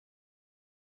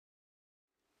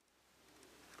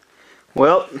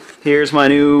Well, here's my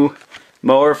new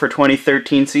mower for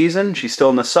 2013 season. She's still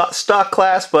in the stock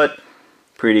class, but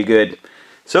pretty good.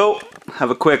 So, have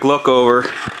a quick overview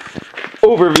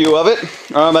of it.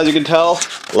 As you can tell,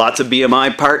 lots of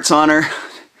BMI parts on her.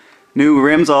 New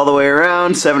rims all the way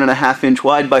around, 7.5 inch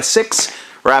wide by 6,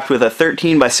 wrapped with a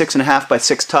 13 by 6.5 by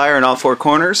 6 tire in all four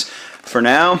corners. For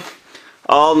now,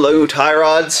 all new tie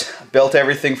rods, built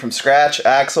everything from scratch,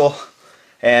 axle,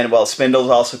 and well, spindles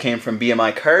also came from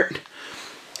BMI cart.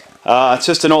 It's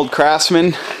just an old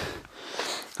Craftsman.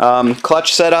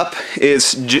 Clutch setup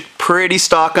is pretty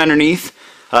stock underneath.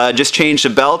 Just changed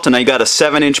the belt, and I got a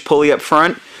 7-inch pulley up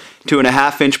front,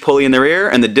 2.5-inch pulley in the rear,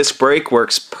 and the disc brake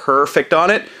works perfect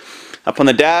on it. Up on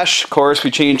the dash, of course,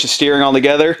 we changed the steering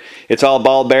altogether. It's all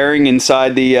ball bearing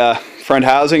inside the front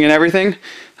housing and everything.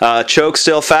 Choke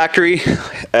still factory.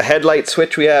 A headlight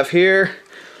switch we have here.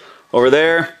 Over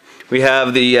there, we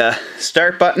have the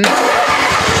start button.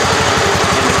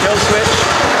 Kill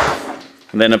switch,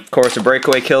 and then of course a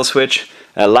breakaway kill switch,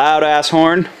 a loud ass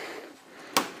horn.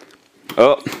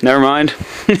 Oh, never mind.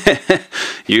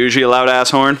 Usually a loud ass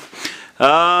horn.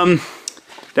 Down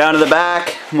to the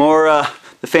back, more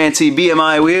the fancy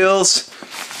BMI wheels.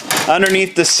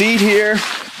 Underneath the seat here,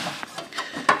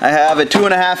 I have a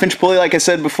 2.5-inch pulley, like I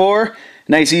said before.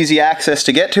 Nice easy access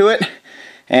to get to it,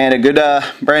 and a good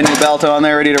brand new belt on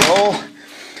there ready to roll.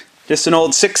 Just an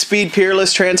old 6-speed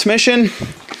Peerless transmission.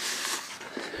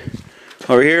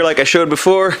 Over here, like I showed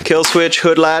before, kill switch,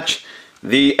 hood latch,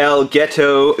 the El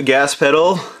Ghetto gas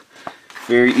pedal.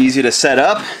 Very easy to set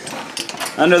up.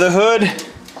 Under the hood,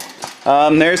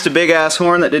 there's the big ass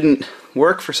horn that didn't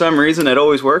work for some reason. It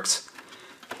always works.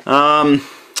 Fuel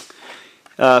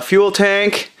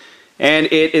tank, and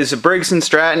it is a Briggs &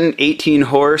 Stratton 18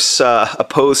 horse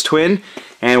opposed twin.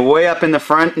 And way up in the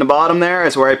front and the bottom there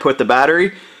is where I put the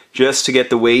battery, just to get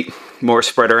the weight more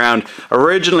spread around.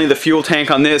 Originally the fuel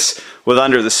tank on this was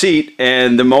under the seat,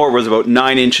 and the mower was about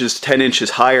 9 inches, 10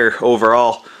 inches higher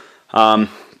overall.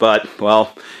 But,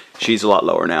 well, she's a lot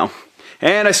lower now.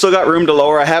 And I still got room to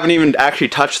lower. I haven't even actually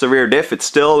touched the rear diff. It's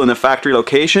still in the factory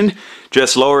location.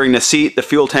 Just lowering the seat, the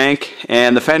fuel tank,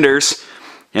 and the fenders,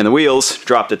 and the wheels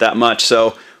dropped it that much.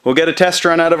 So we'll get a test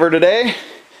run out of her today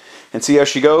and see how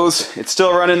she goes. It's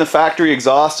still running the factory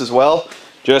exhaust as well,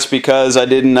 just because I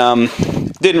didn't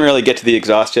really get to the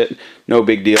exhaust yet. No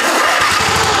big deal.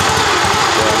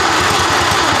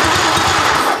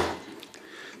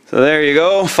 So there you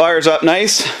go. Fires up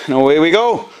nice, and away we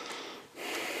go.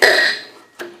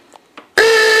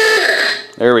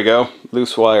 There we go.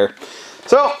 Loose wire.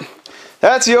 So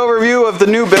that's the overview of the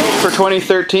new build for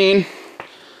 2013.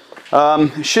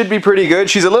 Should be pretty good.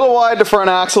 She's a little wide to front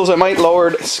axles. I might lower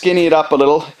it, skinny it up a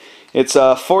little. It's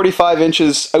 45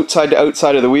 inches outside to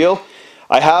outside of the wheel.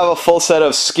 I have a full set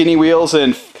of skinny wheels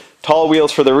and tall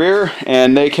wheels for the rear,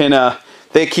 and they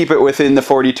keep it within the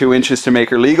 42 inches to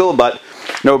make her legal, but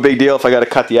no big deal if I got to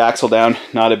cut the axle down.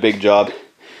 Not a big job.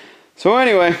 So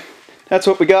anyway, that's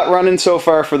what we got running so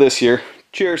far for this year.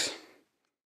 Cheers.